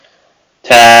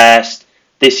Test.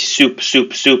 This is super,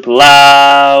 super, super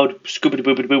loud. Scoopity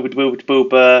boopity boopity boopity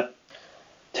boopa.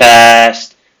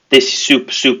 Test. This is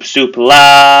super, super, super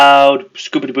loud.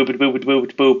 Scoopity boopity boopity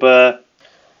boopity boopa.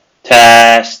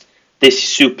 Test. This is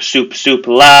super, super,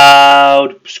 super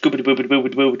loud. Scoopity boopity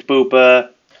boopity boopity boopa.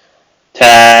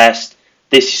 Test.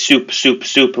 This is super, super,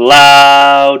 super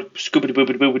loud. Scoopity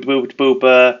boopity boopity boopity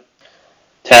boopa.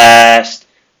 Test.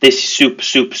 This is super,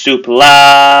 super, super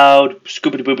loud.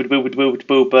 Scoopity boopity boopity boopity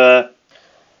boopa.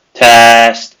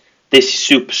 Test. This is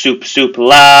super, super, super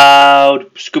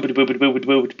loud. Scoopity boopity boopity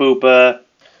boopity boopa.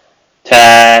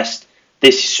 Test.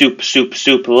 This is super, super,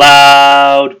 super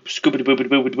loud. Scoopity boopity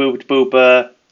boopity boopity boopa.